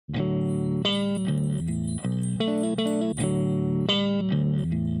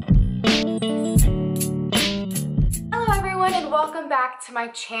welcome back to my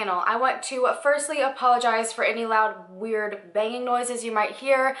channel. I want to firstly apologize for any loud, weird banging noises you might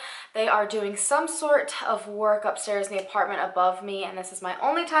hear. They are doing some sort of work upstairs in the apartment above me, and this is my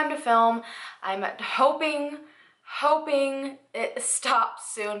only time to film. I'm hoping it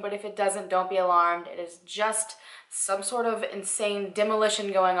stops soon, but if it doesn't, don't be alarmed. It is just some sort of insane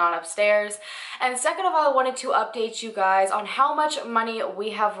demolition going on upstairs. And second of all, I wanted to update you guys on how much money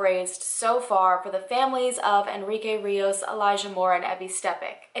we have raised so far for the families of Enrique Rios, Elijah Moore, and Ebby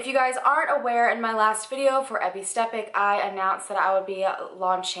Stepik. If you guys aren't aware, in my last video for Ebby Stepik, I announced that I would be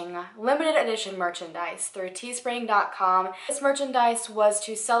launching limited edition merchandise through teespring.com. This merchandise was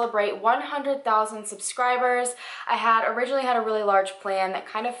to celebrate 100,000 subscribers. I had originally had a really large plan that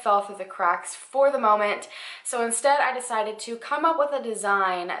kind of fell through the cracks for the moment. So instead, I decided to come up with a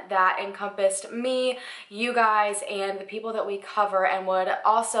design that encompassed me, you guys, and the people that we cover, and would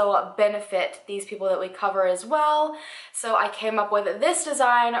also benefit these people that we cover as well. So I came up with this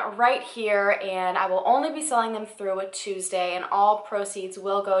design right here, and I will only be selling them through a Tuesday, and all proceeds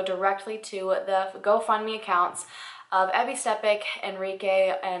will go directly to the GoFundMe accounts of Ebby Stepik,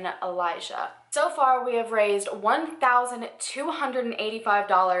 Enrique, and Elijah. So far, we have raised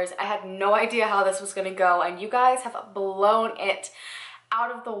 $1,285. I had no idea how this was gonna go, and you guys have blown it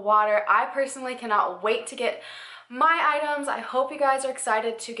out of the water. I personally cannot wait to get my items. I hope you guys are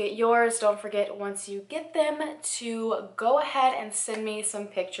excited to get yours. Don't forget, once you get them, to go ahead and send me some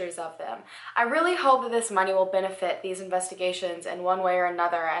pictures of them. I really hope that this money will benefit these investigations in one way or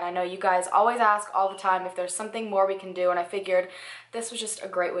another, and I know you guys always ask all the time if there's something more we can do, and I figured this was just a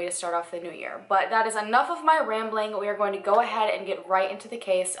great way to start off the new year. But that is enough of my rambling. We are going to go ahead and get right into the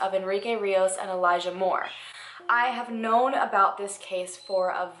case of Enrique Rios and Elijah Moore. I have known about this case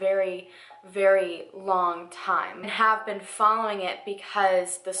for a very long time and have been following it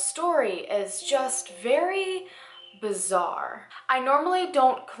because the story is just very bizarre. I normally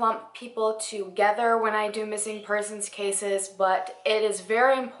don't clump people together when I do missing persons cases, but it is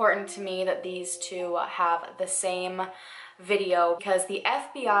very important to me that these two have the same video because the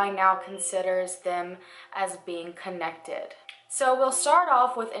FBI now considers them as being connected. So we'll start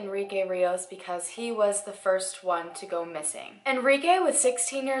off with Enrique Rios because he was the first one to go missing. Enrique was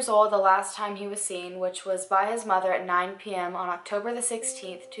 16 years old the last time he was seen, which was by his mother at 9 p.m. on October the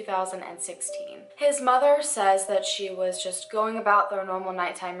 16th, 2016. His mother says that she was just going about their normal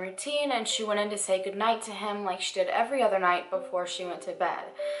nighttime routine, and she went in to say goodnight to him like she did every other night before she went to bed.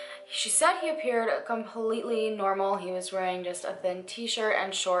 She said he appeared completely normal. He was wearing just a thin t-shirt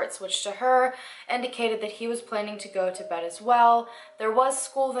and shorts, which to her indicated that he was planning to go to bed as well. There was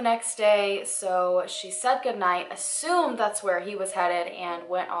school the next day, so she said goodnight, assumed that's where he was headed, and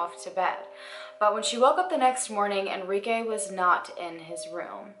went off to bed. But when she woke up the next morning, Enrique was not in his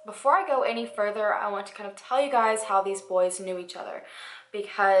room. Before I go any further, I want to kind of tell you guys how these boys knew each other,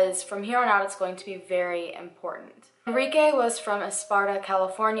 because from here on out it's going to be very important. Enrique was from Esparta,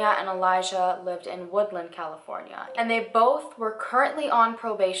 California, and Elijah lived in Woodland, California. And they both were currently on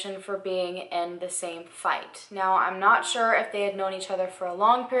probation for being in the same fight. Now, I'm not sure if they had known each other for a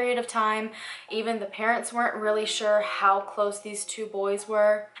long period of time. Even the parents weren't really sure how close these two boys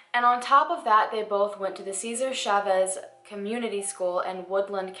were. And on top of that, they both went to the Cesar Chavez Community School in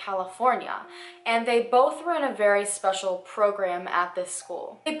Woodland, California, and they both were in a very special program at this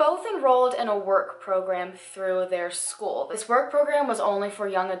school. They both enrolled in a work program through their school. This work program was only for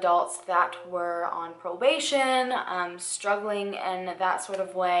young adults that were on probation, struggling in that sort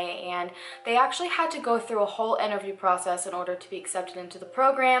of way, and they actually had to go through a whole interview process in order to be accepted into the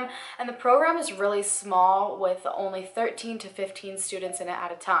program, and the program is really small with only 13 to 15 students in it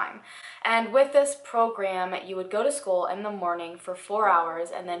at a time. And with this program, you would go to school in the morning for 4 hours,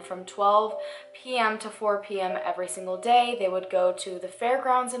 and then from 12 p.m. to 4 p.m. every single day, they would go to the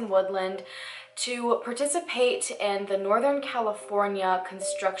fairgrounds in Woodland to participate in the Northern California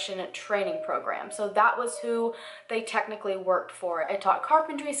Construction Training Program. So that was who they technically worked for. It taught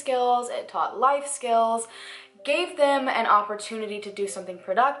carpentry skills, it taught life skills, gave them an opportunity to do something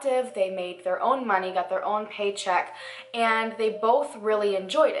productive. They made their own money, got their own paycheck, and they both really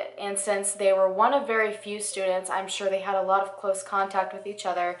enjoyed it. And since they were one of very few students, I'm sure they had a lot of close contact with each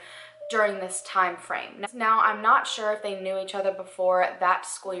other during this time frame. Now, I'm not sure if they knew each other before that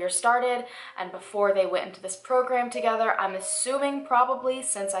school year started and before they went into this program together. I'm assuming probably,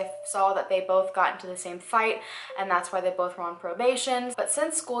 since I saw that they both got into the same fight, and that's why they both were on probation. But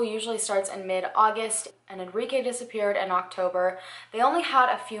since school usually starts in mid-August, and Enrique disappeared in October, they only had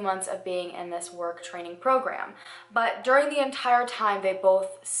a few months of being in this work training program. But during the entire time, they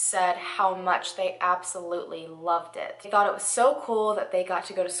both said how much they absolutely loved it. They thought it was so cool that they got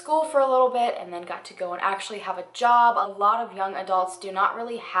to go to school for a little bit and then got to go and actually have a job. A lot of young adults do not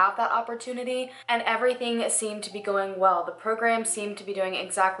really have that opportunity, and everything seemed to be going well. The program seemed to be doing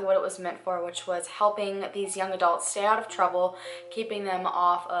exactly what it was meant for, which was helping these young adults stay out of trouble, keeping them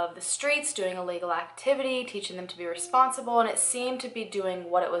off of the streets, doing illegal activity, teaching them to be responsible, and it seemed to be doing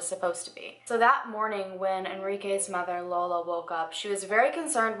what it was supposed to be. So that morning when Enrique's mother, Lola, woke up, she was very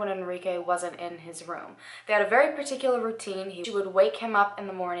concerned when Enrique wasn't in his room. They had a very particular routine. She would wake him up in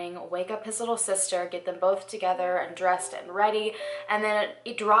the morning, wake up his little sister, get them both together and dressed and ready, and then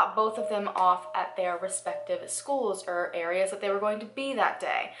drop both of them off at their respective schools or areas that they were going to be that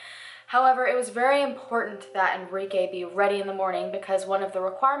day. However, it was very important that Enrique be ready in the morning because one of the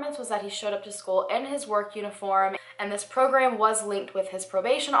requirements was that he showed up to school in his work uniform, and this program was linked with his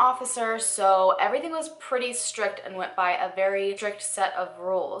probation officer, so everything was pretty strict and went by a very strict set of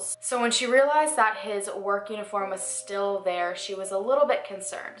rules. So when she realized that his work uniform was still there, she was a little bit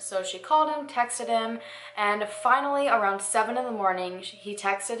concerned. So she called him, texted him, and finally around 7 in the morning, he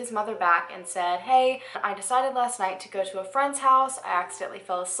texted his mother back and said, "Hey, I decided last night to go to a friend's house. I accidentally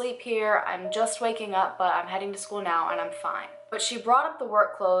fell asleep here. I'm just waking up, but I'm heading to school now and I'm fine." But she brought up the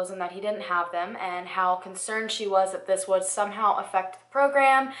work clothes and that he didn't have them and how concerned she was that this would somehow affect the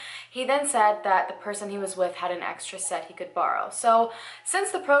program. He then said that the person he was with had an extra set he could borrow. So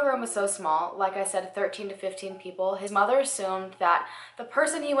since the program was so small, like I said, 13 to 15 people, his mother assumed that the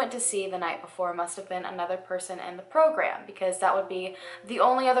person he went to see the night before must have been another person in the program because that would be the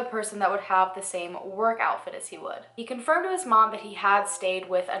only other person that would have the same work outfit as he would. He confirmed to his mom that he had stayed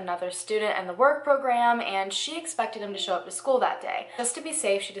with another student in the work program and she expected him to show up to school that day. Just to be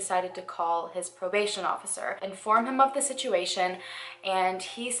safe, she decided to call his probation officer, inform him of the situation, and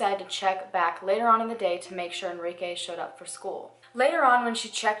he said to check back later on in the day to make sure Enrique showed up for school. Later on, when she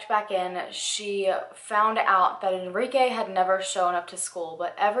checked back in, she found out that Enrique had never shown up to school,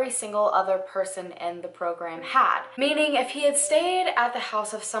 but every single other person in the program had. Meaning, if he had stayed at the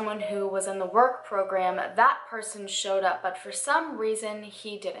house of someone who was in the work program, that person showed up, but for some reason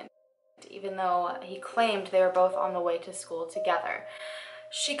he didn't, even though he claimed they were both on the way to school together.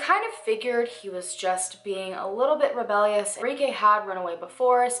 She kind of figured he was just being a little bit rebellious. Enrique had run away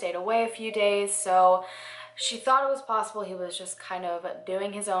before, stayed away a few days, so she thought it was possible he was just kind of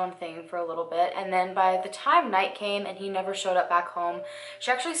doing his own thing for a little bit. And then by the time night came and he never showed up back home,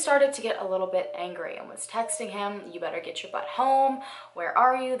 she actually started to get a little bit angry and was texting him, "You better get your butt home. Where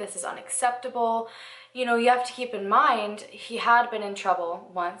are you? This is unacceptable." You know, you have to keep in mind, he had been in trouble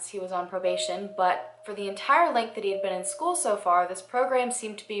once. He was on probation, but for the entire length that he had been in school so far, this program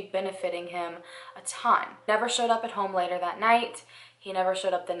seemed to be benefiting him a ton. Never showed up at home later that night. He never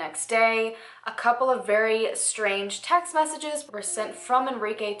showed up the next day. A couple of very strange text messages were sent from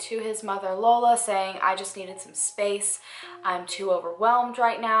Enrique to his mother, Lola, saying, "I just needed some space. I'm too overwhelmed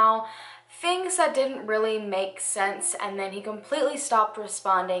right now." Things that didn't really make sense, and then he completely stopped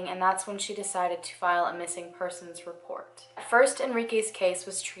responding, and that's when she decided to file a missing persons report. At first, Enrique's case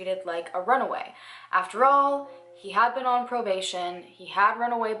was treated like a runaway. After all, he had been on probation, he had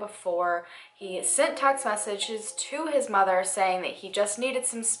run away before, he sent text messages to his mother saying that he just needed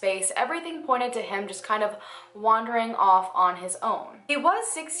some space. Everything pointed to him just kind of wandering off on his own. He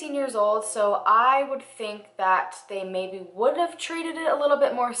was 16 years old, so I would think that they maybe would have treated it a little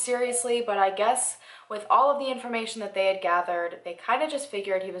bit more seriously, but I guess with all of the information that they had gathered, they kind of just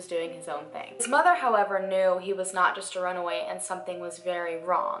figured he was doing his own thing. His mother, however, knew he was not just a runaway and something was very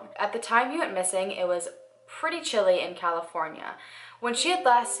wrong. At the time he went missing, it was pretty chilly in California. When she had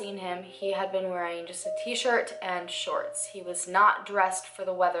last seen him, he had been wearing just a t-shirt and shorts. He was not dressed for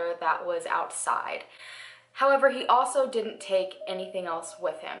the weather that was outside. However, he also didn't take anything else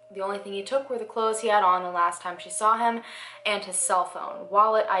with him. The only thing he took were the clothes he had on the last time she saw him and his cell phone.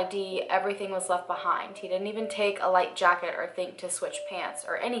 Wallet, ID, everything was left behind. He didn't even take a light jacket or think to switch pants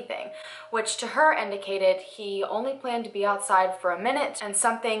or anything, which to her indicated he only planned to be outside for a minute and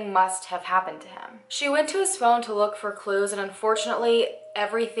something must have happened to him. She went to his phone to look for clues, and unfortunately,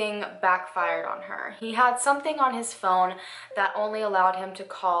 everything backfired on her. He had something on his phone that only allowed him to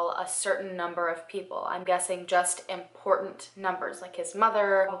call a certain number of people. I'm guessing just important numbers, like his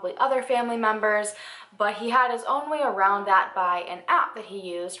mother, probably other family members, but he had his own way around that by an app that he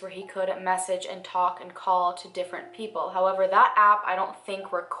used where he could message and talk and call to different people. However, that app I don't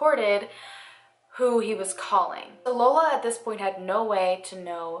think recorded who he was calling. So Lola at this point had no way to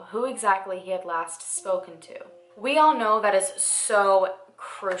know who exactly he had last spoken to. We all know that is so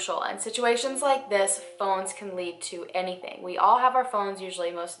crucial. In situations like this, phones can lead to anything. We all have our phones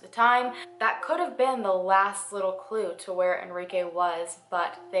usually most of the time. That could have been the last little clue to where Enrique was,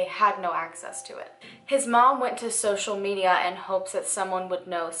 but they had no access to it. His mom went to social media in hopes that someone would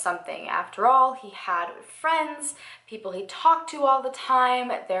know something. After all, he had friends, people he talked to all the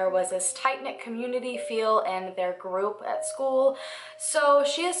time. There was this tight-knit community feel in their group at school, so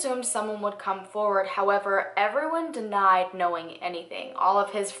she assumed someone would come forward. However, everyone denied knowing anything. All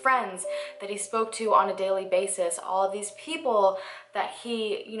of his friends that he spoke to on a daily basis, all of these people that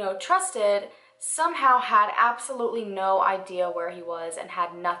he, trusted, somehow had absolutely no idea where he was and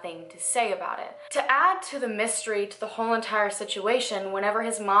had nothing to say about it. To add to the mystery to the whole entire situation, whenever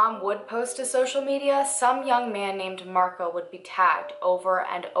his mom would post to social media, some young man named Marco would be tagged over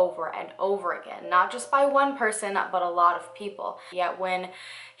and over and over again, not just by one person, but a lot of people. Yet when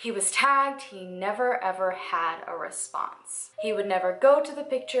he was tagged, he never ever had a response. He would never go to the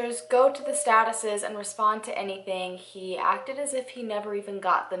pictures, go to the statuses, and respond to anything. He acted as if he never even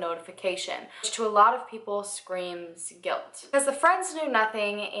got the notification, which to a lot of people screams guilt. Because the friends knew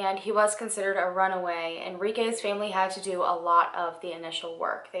nothing and he was considered a runaway, Enrique's family had to do a lot of the initial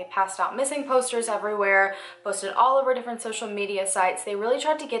work. They passed out missing posters everywhere, posted all over different social media sites. They really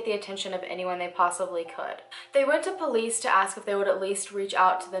tried to get the attention of anyone they possibly could. They went to police to ask if they would at least reach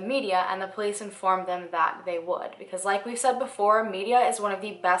out to the media, and the police informed them that they would, because like we've said before, media is one of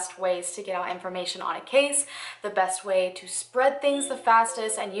the best ways to get out information on a case, the best way to spread things the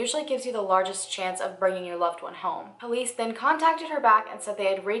fastest, and usually gives you the largest chance of bringing your loved one home. Police then contacted her back and said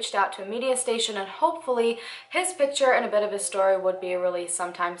they had reached out to a media station and hopefully his picture and a bit of his story would be released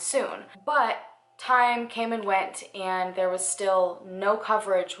sometime soon. But time came and went and there was still no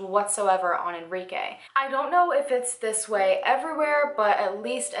coverage whatsoever on Enrique. I don't know if it's this way everywhere, but at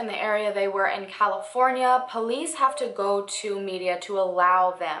least in the area they were in California, police have to go to media to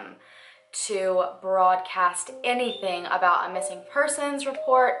allow them to broadcast anything about a missing persons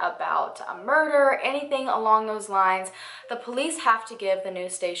report, about a murder, anything along those lines. The police have to give the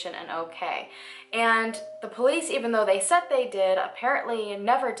news station an okay. And the police, even though they said they did, apparently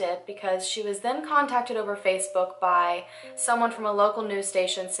never did, because she was then contacted over Facebook by someone from a local news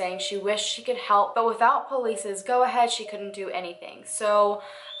station saying she wished she could help, but without police's go-ahead, she couldn't do anything. So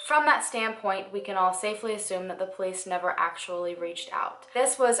from that standpoint, we can all safely assume that the police never actually reached out.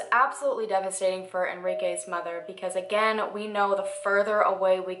 This was absolutely devastating for Enrique's mother because, again, we know the further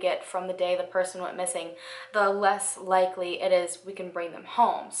away we get from the day the person went missing, the less likely it is we can bring them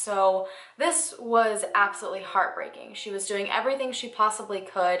home. So this was absolutely heartbreaking. She was doing everything she possibly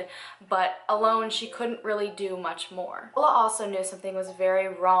could, but alone she couldn't really do much more. Lola also knew something was very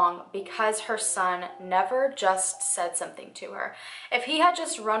wrong because her son never just said something to her. If he had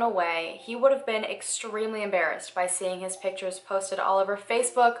just run away, he would have been extremely embarrassed by seeing his pictures posted all over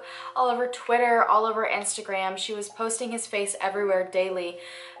Facebook, all over Twitter, all over Instagram. She was posting his face everywhere daily,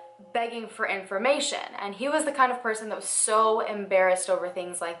 begging for information, and he was the kind of person that was so embarrassed over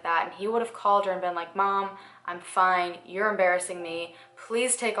things like that, and he would have called her and been like, "Mom, I'm fine, you're embarrassing me,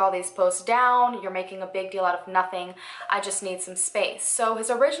 please take all these posts down, you're making a big deal out of nothing, I just need some space." So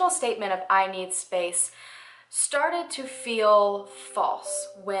his original statement of "I need space" started to feel false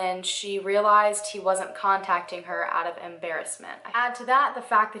when she realized he wasn't contacting her out of embarrassment. Add to that the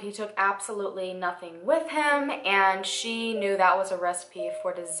fact that he took absolutely nothing with him, and she knew that was a recipe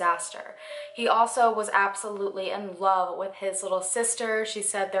for disaster. He also was absolutely in love with his little sister. She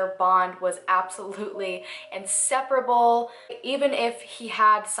said their bond was absolutely inseparable. Even if he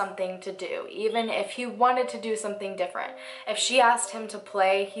had something to do, even if he wanted to do something different, if she asked him to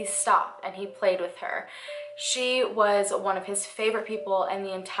play, he stopped and he played with her. She was one of his favorite people in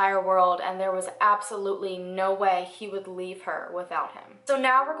the entire world, and there was absolutely no way he would leave her without him. So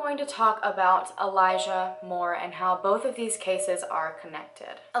now we're going to talk about Elijah more and how both of these cases are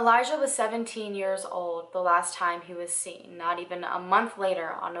connected. Elijah was 17 years old the last time he was seen, not even a month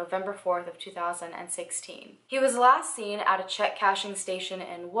later, on November 4th of 2016. He was last seen at a check cashing station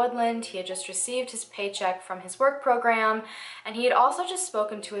in Woodland. He had just received his paycheck from his work program, and he had also just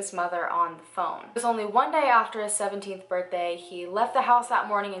spoken to his mother on the phone. It was only one day after his 17th birthday. He left the house that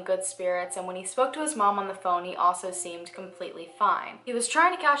morning in good spirits, and when he spoke to his mom on the phone, he also seemed completely fine. He was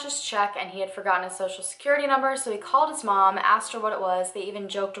trying to cash his check and he had forgotten his social security number, so he called his mom, asked her what it was. They even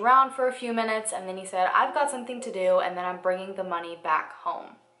joked around for a few minutes, and then he said, "I've got something to do, and then I'm bringing the money back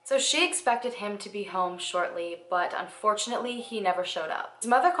home." So she expected him to be home shortly, but unfortunately he never showed up. His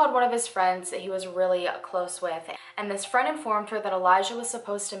mother called one of his friends that he was really close with, and this friend informed her that Elijah was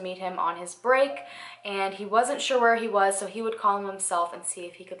supposed to meet him on his break, and he wasn't sure where he was, so he would call him himself and see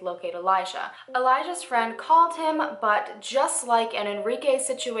if he could locate Elijah. Elijah's friend called him, but just like in Enrique's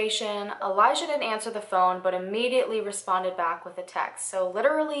situation, Elijah didn't answer the phone, but immediately responded back with a text. So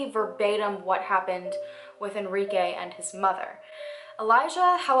literally verbatim what happened with Enrique and his mother.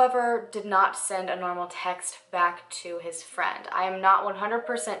 Elijah, however, did not send a normal text back to his friend. I am not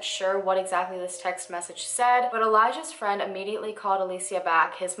 100% sure what exactly this text message said, but Elijah's friend immediately called Alicia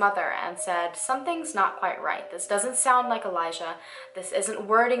back, his mother, and said, "Something's not quite right. This doesn't sound like Elijah. This isn't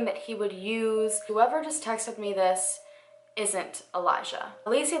wording that he would use. Whoever just texted me this isn't Elijah."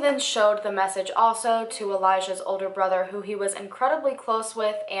 Alicia then showed the message also to Elijah's older brother, who he was incredibly close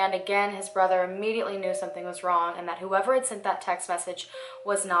with, and again his brother immediately knew something was wrong and that whoever had sent that text message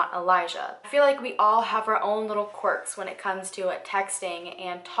was not Elijah. I feel like we all have our own little quirks when it comes to texting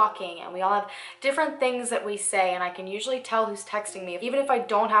and talking, and we all have different things that we say, and I can usually tell who's texting me even if I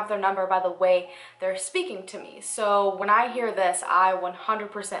don't have their number by the way they're speaking to me. So when I hear this, I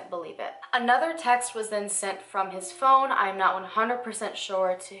 100% believe it. Another text was then sent from his phone. I'm not 100%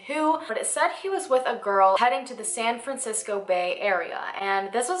 sure to who, but it said he was with a girl heading to the San Francisco Bay Area,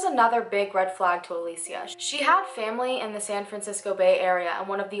 and this was another big red flag to Alicia. She had family in the San Francisco Bay Area, and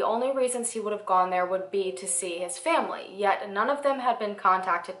one of the only reasons he would have gone there would be to see his family, yet none of them had been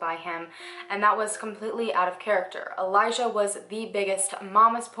contacted by him, and that was completely out of character. Elijah was the biggest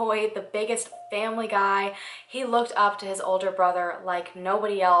mama's boy, the biggest family guy. He looked up to his older brother like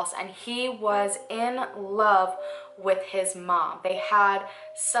nobody else, and he was in love with his mom. They had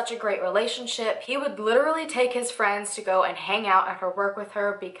such a great relationship. He would literally take his friends to go and hang out at her work with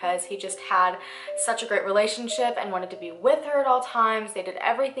her because he just had such a great relationship and wanted to be with her at all times. They did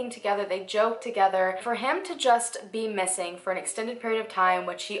everything together. They joked together. For him to just be missing for an extended period of time,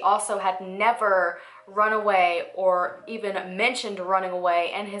 which he also had never run away or even mentioned running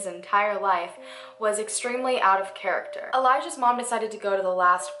away in his entire life, was extremely out of character. Elijah's mom decided to go to the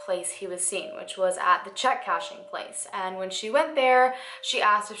last place he was seen, which was at the check cashing place. And when she went there, she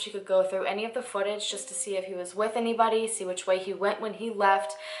asked if she could go through any of the footage just to see if he was with anybody, see which way he went when he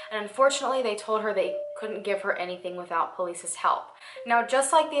left. And unfortunately, they told her they couldn't give her anything without police's help. Now,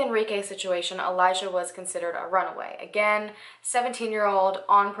 just like the Enrique situation, Elijah was considered a runaway. Again, 17-year-old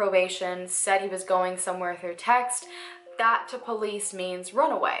on probation, said he was going somewhere through text. That to police means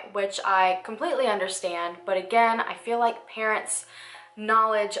runaway, which I completely understand, but again, I feel like parents'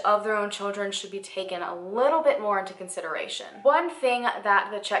 knowledge of their own children should be taken a little bit more into consideration. One thing that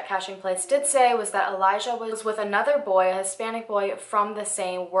the check cashing place did say was that Elijah was with another boy, a Hispanic boy from the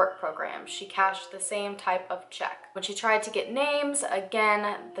same work program. She cashed the same type of check. When she tried to get names,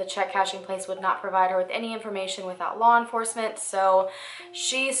 again, the check cashing place would not provide her with any information without law enforcement, so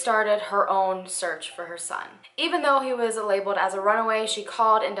she started her own search for her son. Even though he was labeled as a runaway, she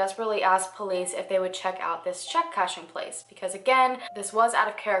called and desperately asked police if they would check out this check cashing place, because again, this was out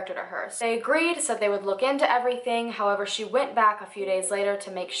of character to her. So they agreed, said they would look into everything. However, she went back a few days later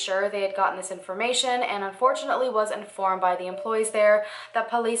to make sure they had gotten this information, and unfortunately was informed by the employees there that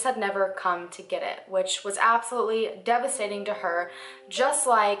police had never come to get it, which was absolutely devastating to her, just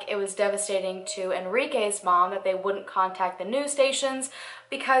like it was devastating to Enrique's mom that they wouldn't contact the news stations,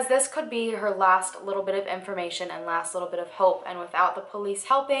 because this could be her last little bit of information and last little bit of hope, and without the police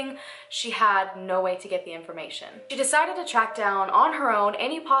helping, she had no way to get the information. She decided to track down on her own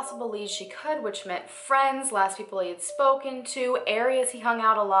any possible leads she could, which meant friends, last people he had spoken to, areas he hung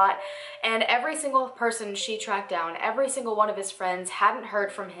out a lot, and every single person she tracked down, every single one of his friends hadn't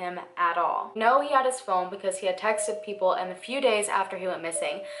heard from him at all. No, he had his phone because he had texted people in the few days after he went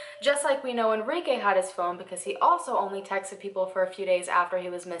missing, just like we know Enrique had his phone because he also only texted people for a few days after he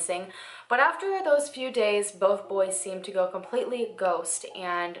was missing. But after those few days, both boys seemed to go completely ghost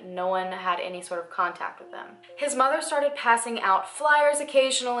and no one had any sort of contact with them. His mother started passing out flyers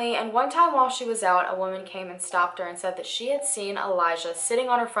occasionally, and one time while she was out, a woman came and stopped her and said that she had seen Elijah sitting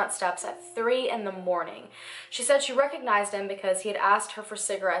on her front steps at 3 in the morning. She said she recognized him because he had asked her for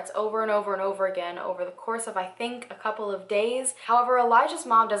cigarettes over and over and over again over the course of, I think, a couple of days. However, Elijah's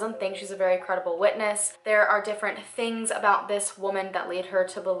mom doesn't think she's a very credible witness. There are different things about this woman that lead her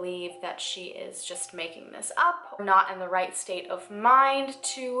to believe that she is just making this up, or not in the right state of mind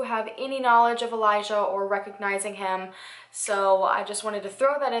to have any knowledge of Elijah or recognizing him. So I just wanted to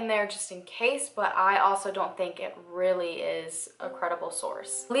throw that in there just in case, but I also don't think it really is a credible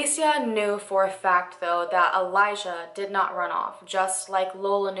source. Alicia knew for a fact though that Elijah did not run off, just like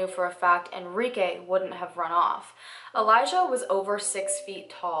Lola knew for a fact Enrique wouldn't have run off. Elijah was over 6 feet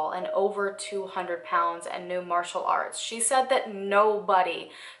tall and over 200 pounds and knew martial arts. She said that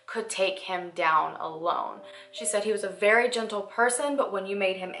nobody could take him down alone. She said he was a very gentle person, but when you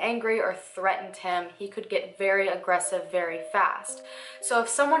made him angry or threatened him, he could get very aggressive very fast. So if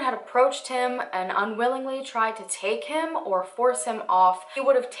someone had approached him and unwillingly tried to take him or force him off, he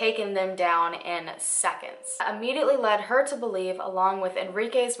would have taken them down in seconds. That immediately led her to believe, along with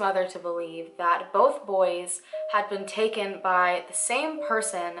Enrique's mother to believe, that both boys had been taken by the same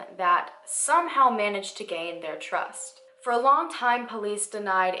person that somehow managed to gain their trust. For a long time, police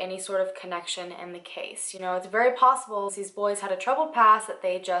denied any sort of connection in the case. You know, it's very possible these boys had a troubled past that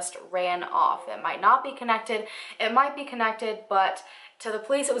they just ran off. It might not be connected, it might be connected, but to the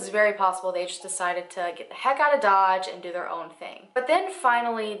police it was very possible they just decided to get the heck out of Dodge and do their own thing. But then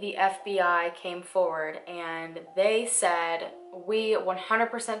finally the FBI came forward and they said, we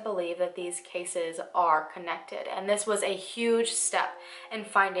 100% believe that these cases are connected. And this was a huge step in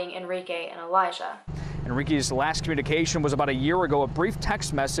finding Enrique and Elijah. Enrique's last communication was about a year ago, a brief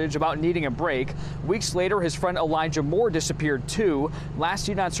text message about needing a break. Weeks later, his friend Elijah Moore disappeared too, last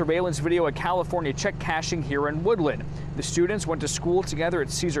seen on surveillance video at California check cashing here in Woodland. The students went to school together at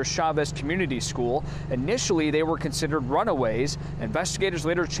Cesar Chavez Community School. Initially, they were considered runaways. Investigators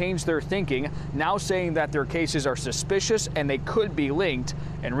later changed their thinking, now saying that their cases are suspicious and they could be linked.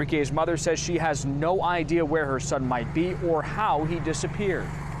 Enrique's mother says she has no idea where her son might be or how he disappeared.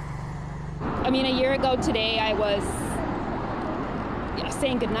 I mean, a year ago today, I was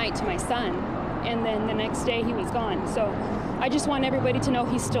saying goodnight to my son, and then the next day he was gone. So I just want everybody to know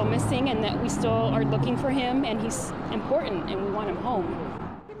he's still missing and that we still are looking for him, and he's important and we want him home.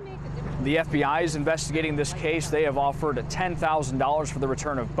 The FBI is investigating this case. They have offered $10,000 for the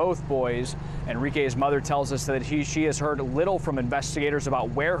return of both boys. Enrique's mother tells us that she has heard little from investigators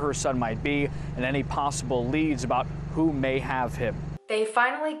about where her son might be and any possible leads about who may have him. They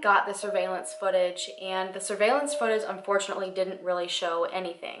finally got the surveillance footage, and the surveillance footage unfortunately didn't really show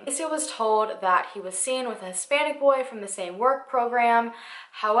anything. Alicia was told that he was seen with a Hispanic boy from the same work program.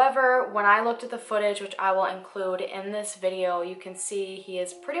 However, when I looked at the footage, which I will include in this video, you can see he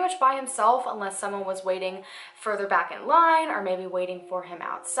is pretty much by himself unless someone was waiting further back in line or maybe waiting for him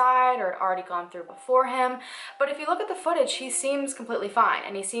outside or had already gone through before him. But if you look at the footage, he seems completely fine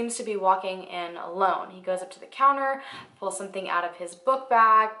and he seems to be walking in alone. He goes up to the counter, pulls something out of his book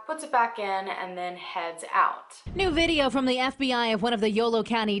bag, puts it back in, and then heads out. New video from the FBI of one of the Yolo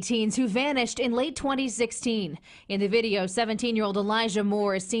County teens who vanished in late 2016. In the video, 17-year-old Elijah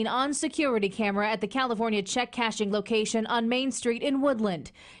Moore is seen on security camera at the California check cashing location on Main Street in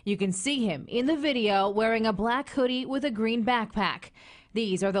Woodland. You can see him in the video wearing a black hoodie with a green backpack.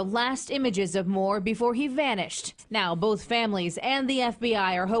 These are the last images of Moore before he vanished. Now, both families and the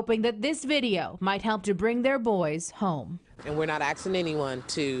FBI are hoping that this video might help to bring their boys home. And we're not asking anyone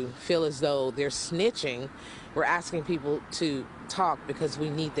to feel as though they're snitching. We're asking people to talk because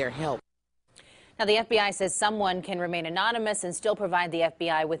we need their help. Now, the FBI says someone can remain anonymous and still provide the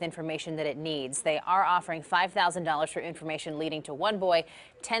FBI with information that it needs. They are offering $5,000 for information leading to one boy,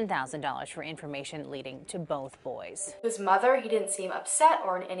 $10,000 for information leading to both boys. His mother, he didn't seem upset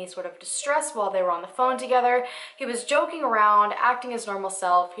or in any sort of distress while they were on the phone together. He was joking around, acting his normal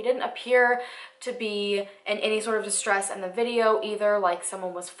self. He didn't appear to be in any sort of distress in the video either, like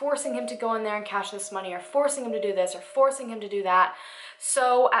someone was forcing him to go in there and cash this money or forcing him to do this or forcing him to do that.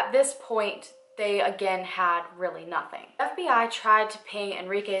 So at this point, they again had really nothing. FBI tried to ping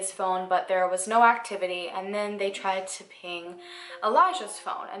Enrique's phone, but there was no activity, and then they tried to ping Elijah's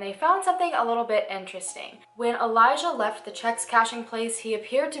phone, and they found something a little bit interesting. When Elijah left the checks cashing place, he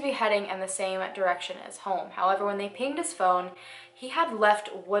appeared to be heading in the same direction as home. However, when they pinged his phone, he had left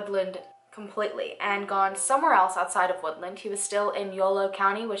Woodland completely and gone somewhere else outside of Woodland. He was still in Yolo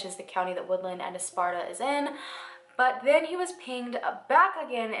County, which is the county that Woodland and Esparta is in. But then he was pinged back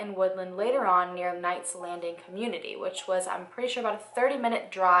again in Woodland later on near Knights Landing community, which was, I'm pretty sure, about a 30-minute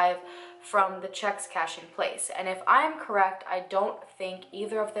drive from the checks cashing place. And if I am correct, I don't think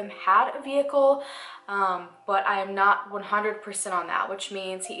either of them had a vehicle, but I am not 100% on that, which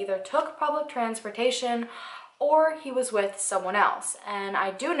means he either took public transportation or he was with someone else. And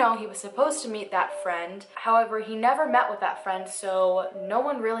I do know he was supposed to meet that friend. However, he never met with that friend, so no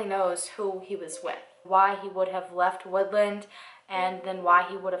one really knows who he was with, why he would have left Woodland, and then why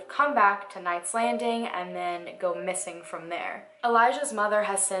he would have come back to Knights Landing and then go missing from there. Elijah's mother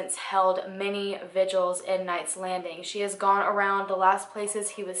has since held many vigils in Knight's Landing. She has gone around the last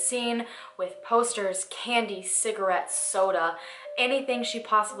places he was seen with posters, candy, cigarettes, soda, anything she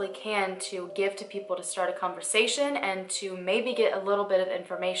possibly can to give to people to start a conversation and to maybe get a little bit of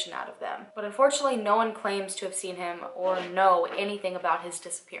information out of them. But unfortunately, no one claims to have seen him or know anything about his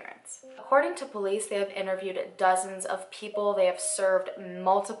disappearance. According to police, they have interviewed dozens of people. They have served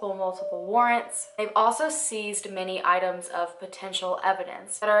multiple warrants. They've also seized many items of potential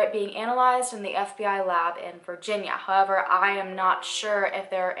evidence that are being analyzed in the FBI lab in Virginia. However, I am not sure if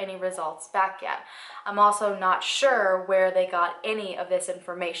there are any results back yet. I'm also not sure where they got any of this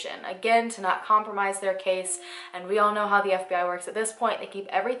information. Again, to not compromise their case, and we all know how the FBI works at this point. They keep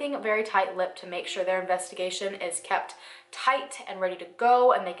everything very tight-lipped to make sure their investigation is kept tight and ready to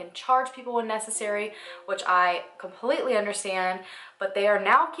go, and they can charge people when necessary, which I completely understand, but they are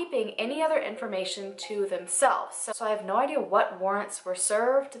now keeping any other information to themselves. So I have no idea what warrants were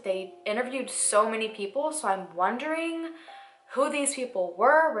served. They interviewed so many people, so I'm wondering who these people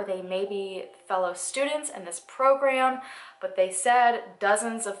were. Were they maybe fellow students in this program? But they said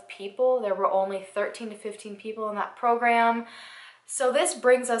dozens of people. There were only 13 to 15 people in that program. So this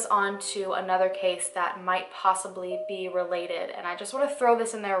brings us on to another case that might possibly be related. And I just want to throw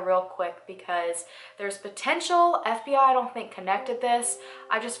this in there real quick because there's potential. FBI, I don't think, connected this.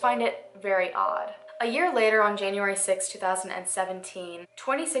 I just find it very odd. A year later, on January 6, 2017,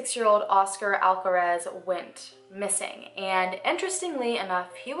 26-year-old Oscar Alcaraz went missing. And interestingly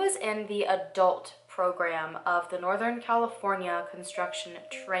enough, he was in the adult program of the Northern California Construction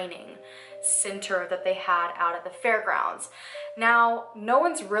Training Center that they had out at the fairgrounds. Now, no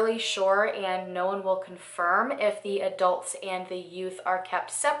one's really sure and no one will confirm if the adults and the youth are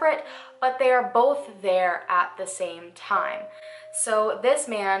kept separate, but they are both there at the same time. So this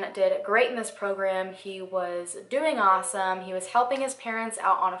man did great in this program. He was doing awesome. He was helping his parents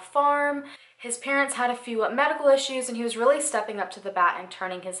out on a farm. His parents had a few medical issues and he was really stepping up to the bat and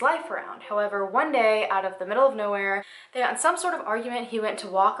turning his life around. However, one day out of the middle of nowhere, they got in some sort of argument. He went to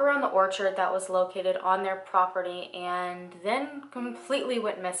walk around the orchard that was located on their property and then completely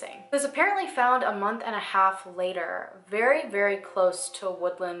went missing. He was apparently found a month and a half later, very close to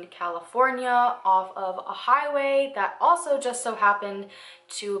Woodland, California, off of a highway that also just so happened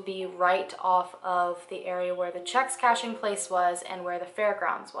to be right off of the area where the checks cashing place was and where the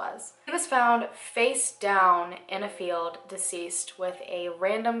fairgrounds was. He was found face down in a field, deceased, with a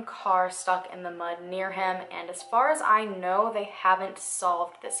random car stuck in the mud near him, and as far as I know, they haven't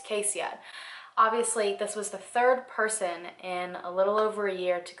solved this case yet. Obviously, this was the third person in a little over a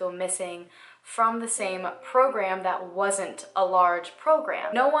year to go missing from the same program that wasn't a large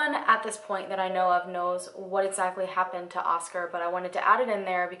program. No one at this point that I know of knows what exactly happened to Oscar, but I wanted to add it in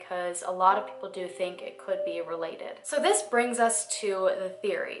there because a lot of people do think it could be related. So this brings us to the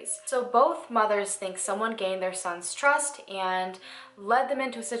theories. So both mothers think someone gained their son's trust and led them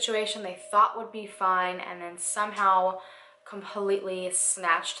into a situation they thought would be fine and then somehow completely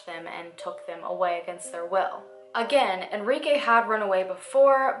snatched them and took them away against their will. Again, Enrique had run away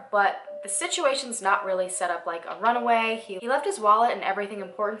before, but the situation's not really set up like a runaway. He left his wallet and everything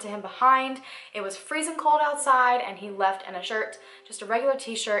important to him behind. It was freezing cold outside and he left in a shirt, just a regular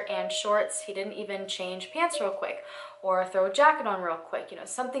t-shirt and shorts. He didn't even change pants real quick or throw a jacket on real quick, you know,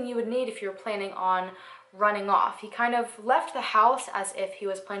 something you would need if you're planning on running off. He kind of left the house as if he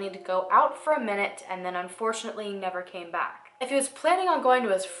was planning to go out for a minute and then unfortunately never came back. If he was planning on going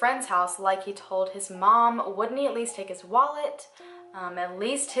to his friend's house like he told his mom, wouldn't he at least take his wallet, at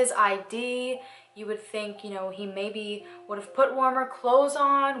least his ID? You would think, you know, he maybe would have put warmer clothes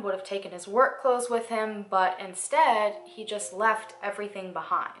on, would have taken his work clothes with him, but instead he just left everything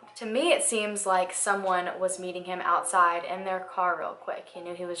behind. To me, it seems like someone was meeting him outside in their car real quick. He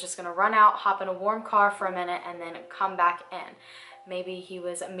knew he was just gonna run out, hop in a warm car for a minute, and then come back in. Maybe he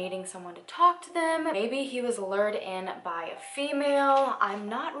was meeting someone to talk to them. Maybe he was lured in by a female. I'm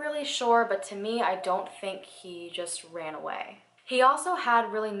not really sure, but to me, I don't think he just ran away. He also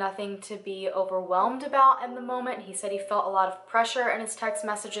had really nothing to be overwhelmed about in the moment. He said he felt a lot of pressure in his text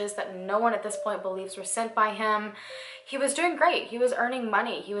messages that no one at this point believes were sent by him. He was doing great. He was earning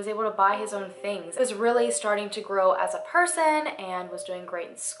money. He was able to buy his own things. He was really starting to grow as a person and was doing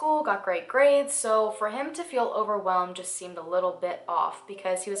great in school, got great grades. So for him to feel overwhelmed just seemed a little bit off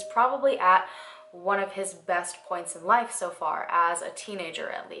because he was probably at one of his best points in life so far, as a teenager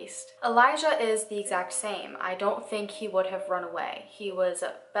at least. Elijah is the exact same. I don't think he would have run away. He was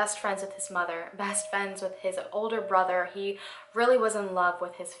best friends with his mother, best friends with his older brother. He really was in love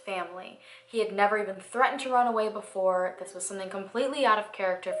with his family. He had never even threatened to run away before. This was something completely out of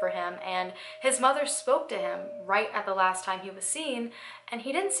character for him, and his mother spoke to him right at the last time he was seen, and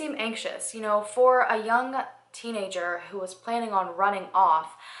he didn't seem anxious. You know, for a young teenager who was planning on running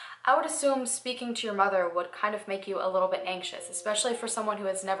off, I would assume speaking to your mother would kind of make you a little bit anxious, especially for someone who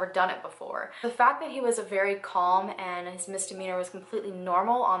has never done it before. The fact that he was very calm and his misdemeanor was completely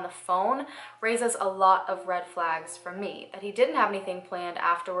normal on the phone raises a lot of red flags for me, that he didn't have anything planned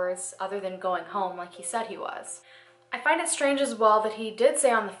afterwards other than going home like he said he was. I find it strange as well that he did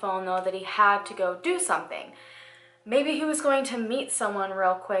say on the phone though that he had to go do something. Maybe he was going to meet someone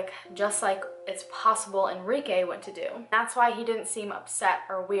real quick, just like it's possible Enrique went to do. That's why he didn't seem upset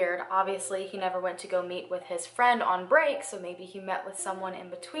or weird. Obviously, he never went to go meet with his friend on break, so maybe he met with someone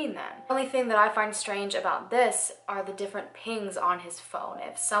in between then. The only thing that I find strange about this are the different pings on his phone.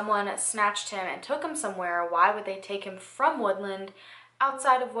 If someone snatched him and took him somewhere, why would they take him from Woodland,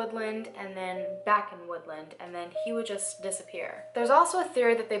 outside of Woodland, and then back in Woodland, and then he would just disappear? There's also a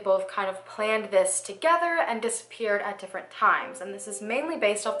theory that they both kind of planned this together and disappeared at different times, and this is mainly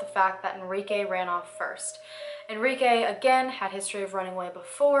based off the fact that Enrique ran off first. Enrique, again, had history of running away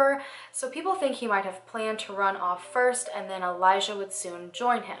before, so people think he might have planned to run off first and then Elijah would soon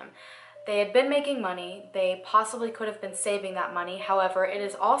join him. They had been making money. They possibly could have been saving that money. However, it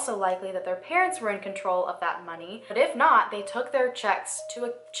is also likely that their parents were in control of that money. But if not, they took their checks to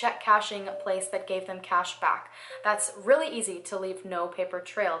a check cashing place that gave them cash back. That's really easy to leave no paper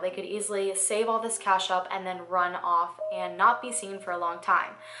trail. They could easily save all this cash up and then run off and not be seen for a long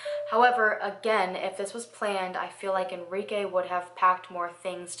time. However, again, if this was planned, I feel like Enrique would have packed more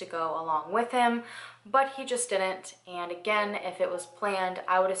things to go along with him, but he just didn't. And again, if it was planned,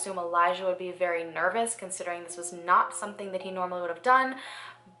 I would assume Elijah would be very nervous, considering this was not something that he normally would have done,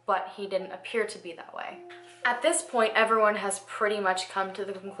 but he didn't appear to be that way. At this point, everyone has pretty much come to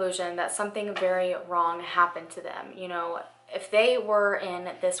the conclusion that something very wrong happened to them. You know, if they were in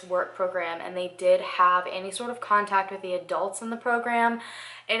this work program and they did have any sort of contact with the adults in the program,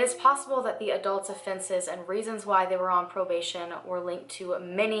 it is possible that the adults' offenses and reasons why they were on probation were linked to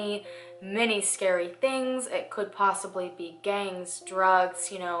many, many scary things. It could possibly be gangs, drugs,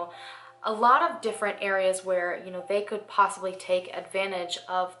 you know, a lot of different areas where, you know, they could possibly take advantage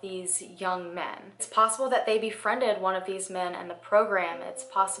of these young men. It's possible that they befriended one of these men in the program. It's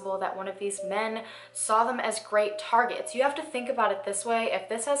possible that one of these men saw them as great targets. You have to think about it this way. If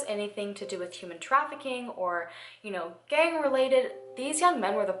this has anything to do with human trafficking or, you know, gang related, these young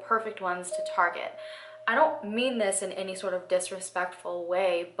men were the perfect ones to target. I don't mean this in any sort of disrespectful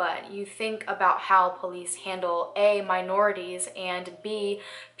way, but you think about how police handle A, minorities, and B,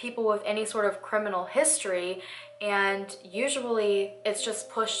 people with any sort of criminal history, and usually it's just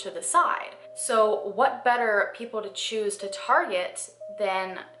pushed to the side. So what better people to choose to target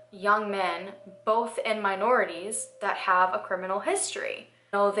than young men, both in minorities, that have a criminal history?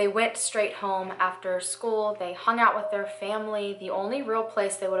 No, they went straight home after school. They hung out with their family. The only real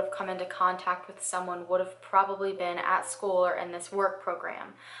place they would have come into contact with someone would have probably been at school or in this work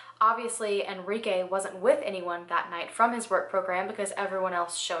program. Obviously, Enrique wasn't with anyone that night from his work program because everyone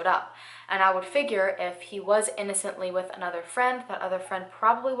else showed up. And I would figure if he was innocently with another friend, that other friend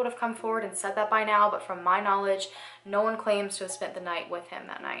probably would have come forward and said that by now, but from my knowledge, no one claims to have spent the night with him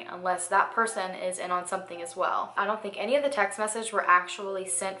that night, unless that person is in on something as well. I don't think any of the text messages were actually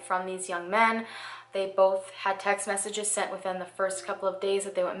sent from these young men. They both had text messages sent within the first couple of days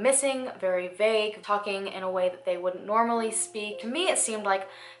that they went missing, very vague, talking in a way that they wouldn't normally speak. To me, it seemed like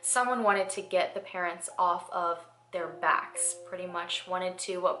someone wanted to get the parents off of their backs, pretty much wanted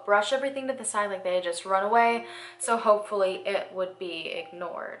to brush everything to the side like they had just run away, so hopefully it would be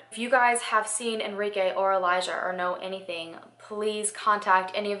ignored. If you guys have seen Enrique or Elijah or know anything, please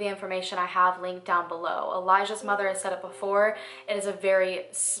contact any of the information I have linked down below. Elijah's mother has said it before, it is a very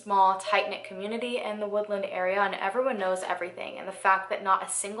small, tight-knit community in the Woodland area and everyone knows everything, and the fact that not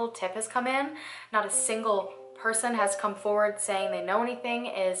a single tip has come in, not a single person has come forward saying they know anything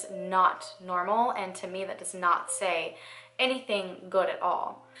is not normal, and to me that does not say anything good at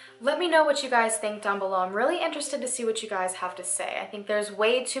all. Let me know what you guys think down below. I'm really interested to see what you guys have to say. I think there's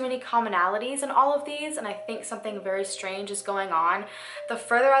way too many commonalities in all of these, and I think something very strange is going on. The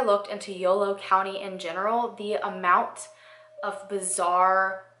further I looked into Yolo County in general, the amount of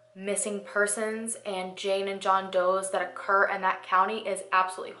bizarre missing persons and Jane and John Does that occur in that county is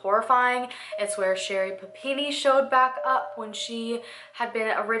absolutely horrifying. It's where Sherry Papini showed back up when she had been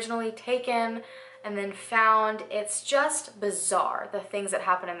originally taken and then found. It's just bizarre, the things that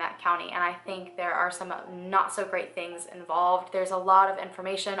happen in that county, and I think there are some not so great things involved. There's a lot of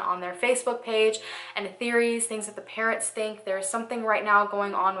information on their Facebook page and theories, things that the parents think. There's something right now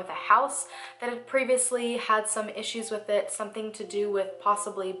going on with a house that had previously had some issues with it, something to do with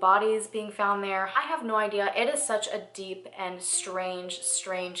possibly bodies being found there. I have no idea. It is such a deep and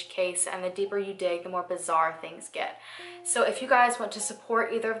strange case, and the deeper you dig, the more bizarre things get. So if you guys want to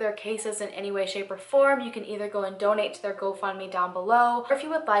support either of their cases in any way, shape, or form, you can either go and donate to their GoFundMe down below, or if you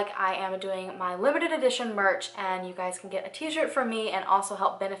would like, I am doing my limited edition merch, and you guys can get a t-shirt from me and also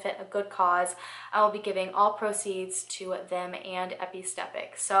help benefit a good cause. I will be giving all proceeds to them and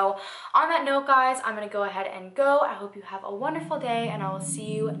Epistepic. So on that note, guys, I'm going to go ahead and go. I hope you have a wonderful day, and I will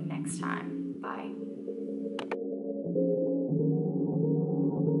see you next time. Bye.